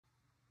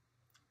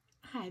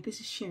Hi, this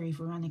is Sherry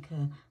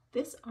Veronica.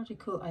 This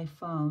article I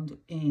found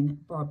in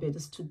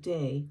Barbados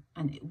Today,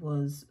 and it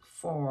was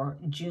for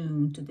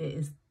June. Today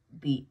is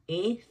the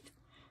 8th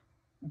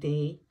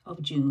day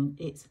of June.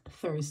 It's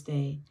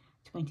Thursday,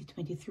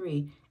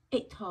 2023.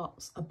 It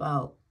talks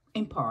about,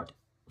 in part,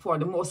 for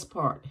the most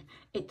part,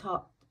 it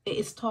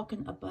is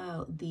talking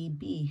about the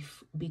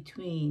beef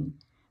between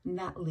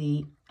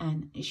Natalie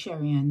and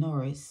Sherry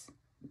Norris.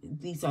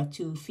 These are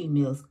two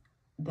females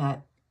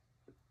that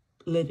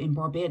live in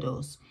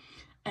Barbados.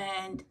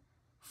 And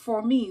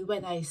for me,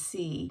 when I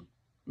see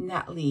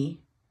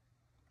Natalie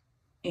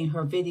in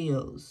her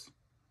videos,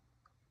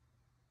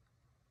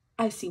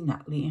 I see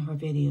Natalie in her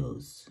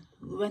videos.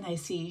 When I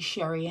see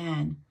Sherry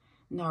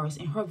Norris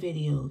in her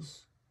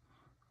videos,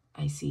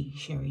 I see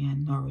Sherry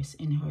Norris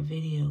in her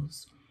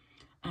videos.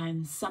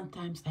 And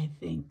sometimes I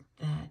think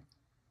that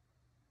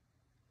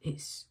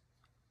it's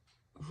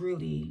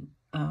really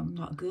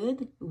not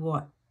good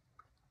what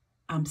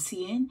I'm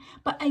seeing.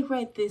 But I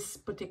read this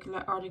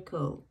particular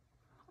article.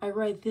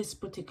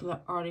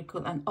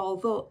 And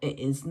although it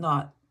is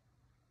not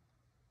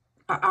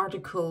an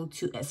article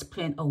to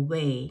explain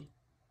away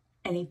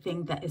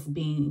anything that is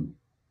being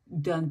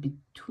done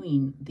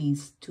between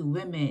these two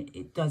women,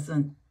 it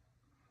doesn't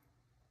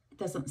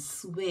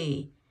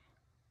sway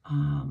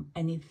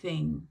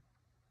anything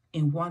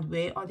in one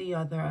way or the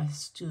other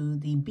as to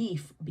the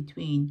beef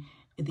between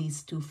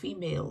these two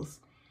females.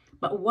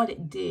 But what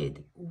it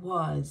did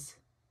was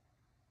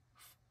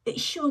it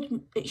showed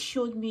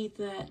me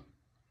that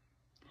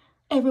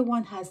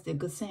everyone has their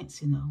good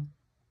sense, you know.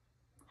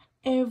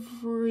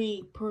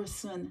 Every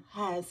person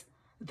has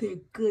their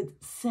good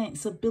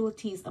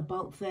sensibilities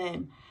about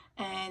them.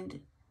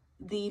 And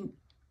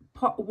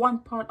one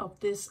part of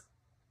this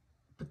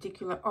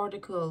particular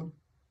article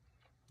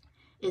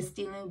is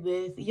dealing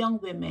with young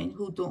women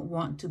who don't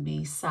want to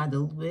be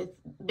saddled with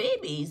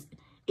babies.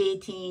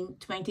 18,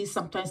 20,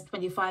 sometimes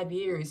 25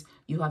 years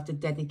you have to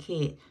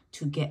dedicate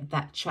to get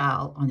that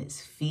child on its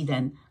feet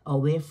and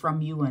away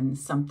from you. And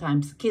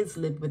sometimes kids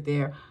live with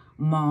their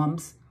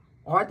moms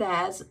or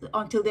dads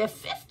until they're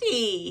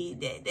 50.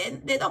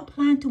 They don't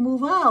plan to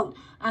move out,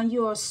 and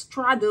you're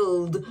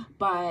straddled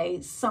by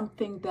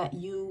something that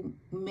you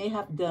may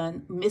have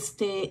done,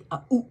 mistake,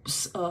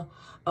 oops, or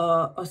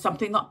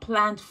something not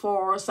planned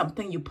for,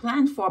 something you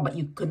planned for, but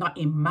you could not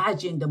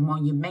imagine the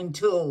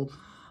monumental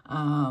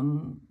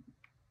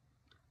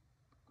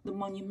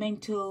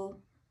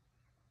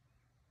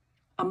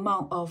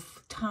amount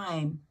of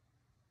time,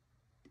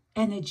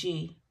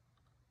 energy,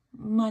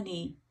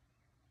 money,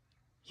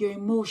 your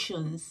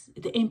emotions,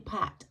 the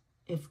impact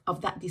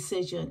of that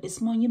decision is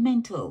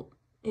monumental.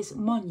 It's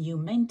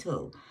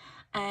monumental.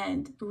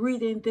 And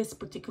reading this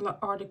particular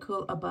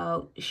article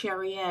about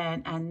Sherry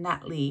and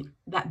Natalie,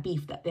 that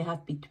beef that they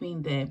have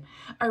between them,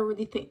 I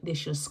really think they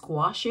should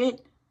squash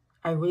it.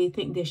 I really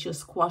think they should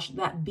squash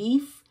that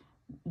beef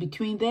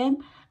between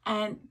them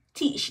and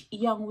teach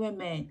young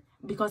women,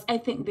 because I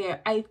think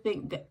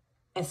that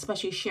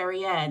especially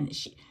Sherry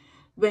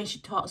when she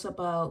talks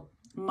about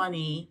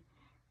money,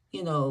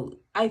 you know,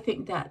 I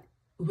think that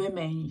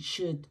women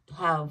should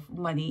have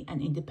money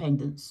and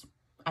independence.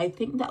 I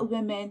think that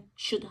women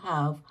should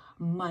have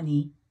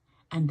money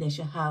and they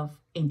should have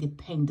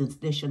independence.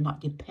 They should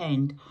not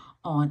depend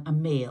on a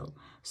male.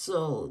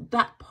 So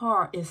that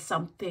part is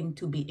something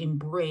to be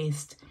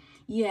embraced.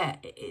 Yeah,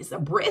 it's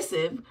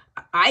abrasive.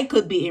 I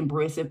could be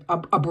abrasive.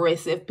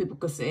 People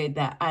could say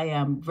that I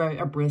am very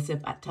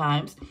abrasive at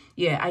times.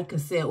 Yeah, I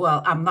could say,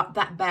 well, I'm not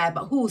that bad,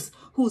 but who's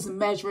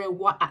measuring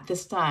what at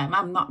this time?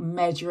 I'm not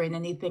measuring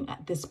anything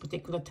at this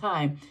particular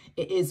time.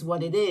 It is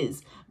what it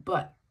is.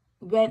 But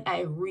when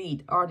I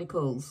read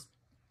articles,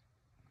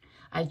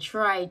 I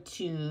try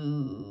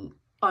to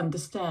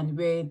understand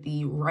where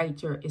the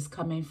writer is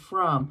coming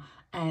from.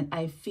 And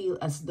I feel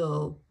as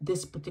though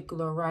this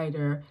particular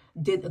writer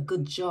did a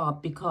good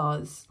job,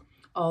 because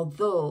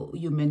although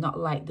you may not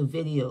like the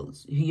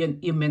videos,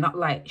 you may not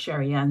like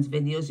Sherry Ann's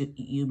videos,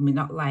 you may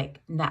not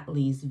like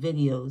Natalie's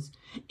videos,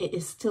 it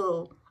is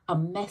still a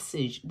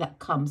message that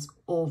comes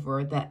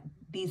over that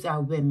these are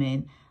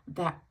women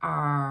that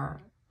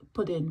are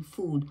putting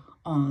food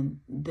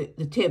on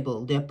the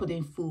table. They're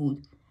putting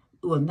food,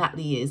 well,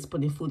 Natalie is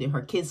putting food in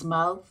her kid's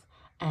mouth,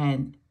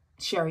 and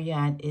Sherry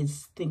Ann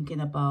is thinking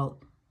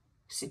about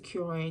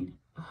securing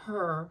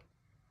her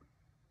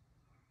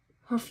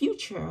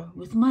future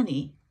with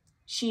money.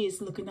 She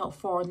is looking out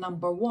for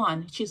number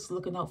one. She's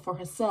looking out for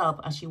herself,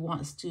 and she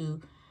wants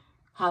to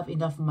have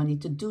enough money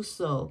to do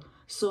so.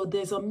 So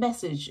there's a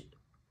message.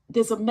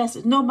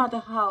 No matter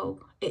how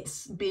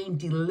it's being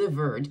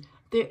delivered,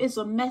 there is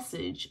a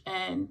message.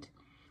 And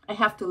I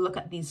have to look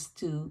at these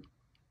two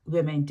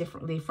women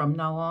differently from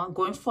now on,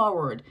 going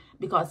forward,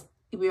 because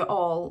we're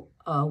all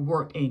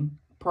work in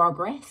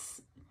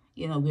progress.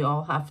 You know, we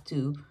all have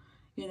to,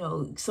 you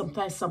know,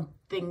 sometimes some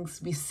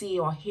things we see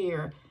or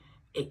hear,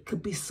 it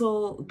could be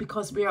so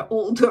because we are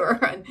older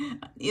and,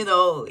 you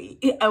know,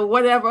 and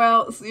whatever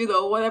else, you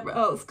know, whatever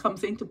else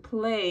comes into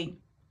play.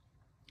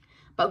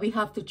 But we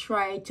have to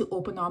try to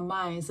open our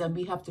minds, and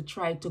we have to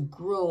try to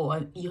grow.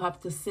 And you have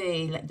to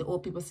say, like the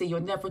old people say, you're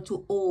never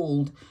too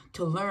old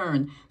to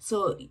learn.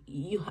 So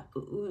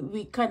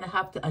we kind of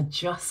have to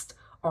adjust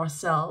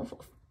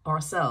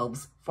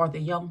ourselves for the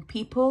young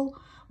people.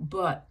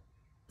 But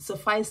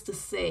suffice to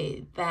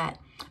say that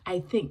I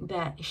think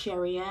that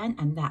Sherry-Ann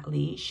and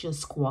Natalie should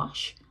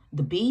squash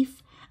the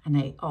beef. And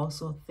I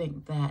also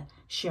think that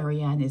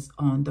Sherry-Ann is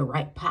on the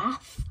right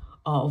path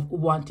of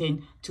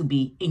wanting to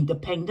be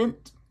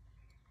independent,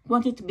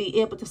 wanting to be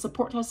able to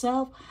support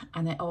herself.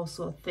 And I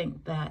also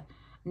think that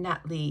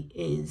Natalie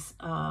is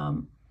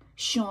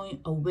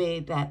showing a way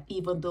that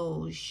even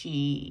though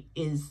she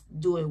is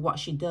doing what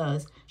she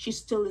does, she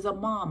still is a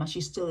mom, and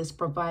she still is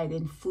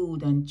providing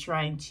food and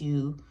trying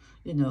to,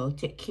 you know,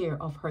 take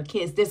care of her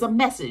kids. There's a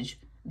message.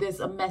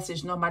 There's a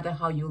message, no matter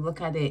how you look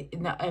at it.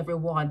 Not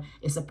everyone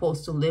is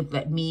supposed to live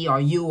like me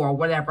or you or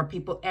whatever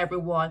people.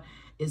 Everyone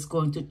is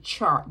going to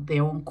chart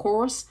their own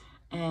course,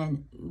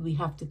 and we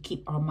have to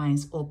keep our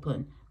minds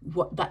open.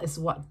 That is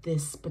what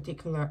this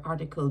particular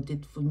article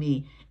did for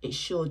me. It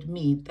showed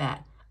me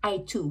that I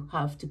too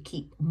have to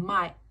keep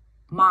my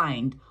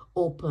mind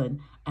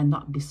open and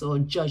not be so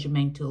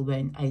judgmental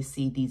when I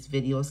see these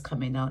videos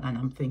coming out, and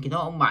I'm thinking,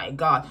 oh my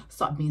God,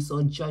 stop being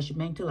so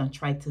judgmental and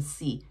try to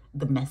see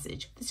the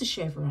message. This is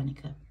Chef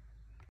Veronica.